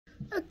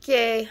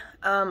Okay,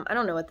 I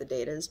don't know what the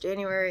date is,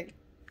 January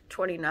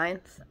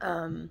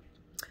 29th.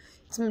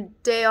 It's a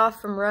day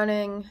off from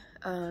running,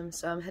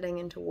 so I'm heading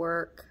into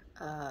work.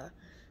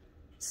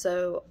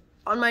 So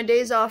on my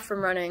days off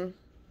from running,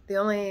 the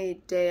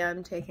only day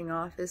I'm taking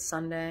off is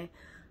Sunday.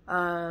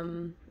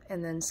 And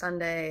then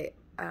Sunday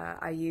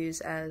I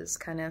use as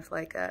kind of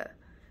like a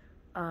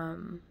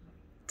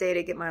day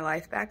to get my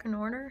life back in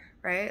order,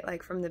 right?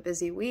 Like from the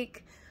busy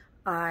week,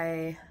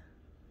 I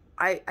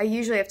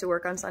usually have to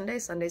work on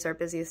Sundays. Sunday's our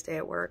busiest day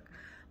at work,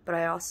 but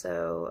I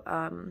also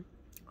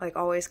like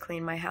always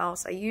clean my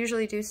house. I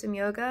usually do some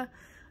yoga.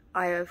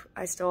 I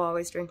still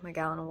always drink my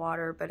gallon of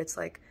water, but it's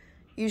like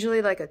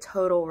usually like a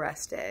total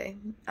rest day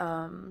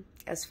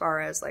as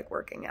far as like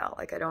working out.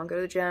 Like I don't go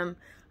to the gym,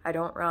 I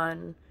don't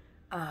run,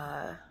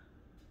 and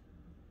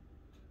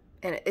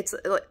it's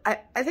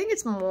I think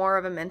it's more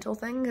of a mental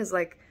thing because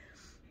like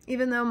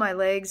even though my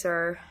legs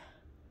are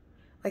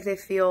like they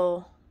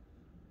feel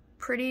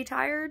pretty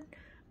tired.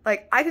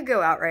 Like I could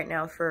go out right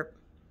now for,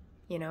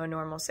 you know, a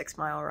normal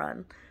 6-mile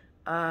run.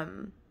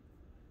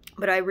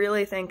 But I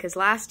really think, because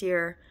last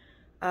year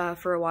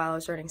for a while I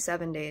was running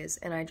 7 days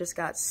and I just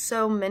got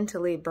so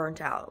mentally burnt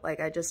out.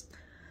 Like I just,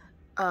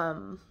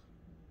 and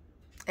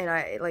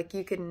I, like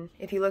you can,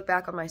 if you look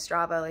back on my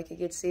Strava, like you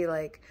could see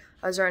like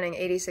I was running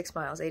 86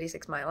 miles,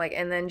 like,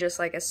 and then just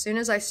like as soon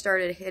as I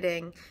started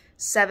hitting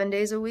 7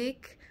 days a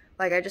week,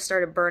 like I just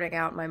started burning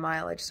out, my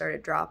mileage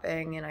started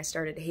dropping and I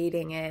started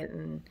hating it.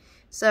 And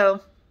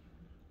so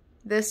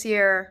this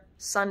year,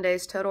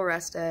 Sunday's total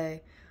rest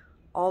day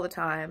all the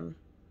time.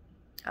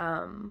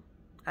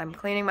 I'm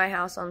cleaning my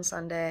house on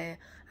Sunday.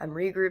 I'm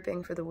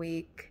regrouping for the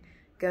week,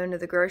 going to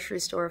the grocery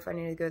store if I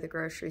need to go to the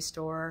grocery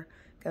store,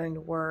 going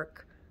to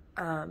work.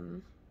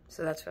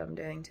 So that's what I'm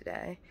doing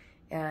today.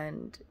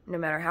 And no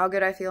matter how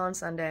good I feel on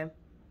Sunday,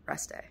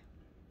 rest day.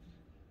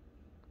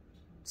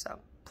 So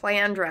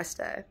planned rest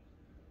day.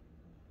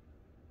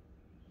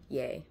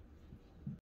 Yay.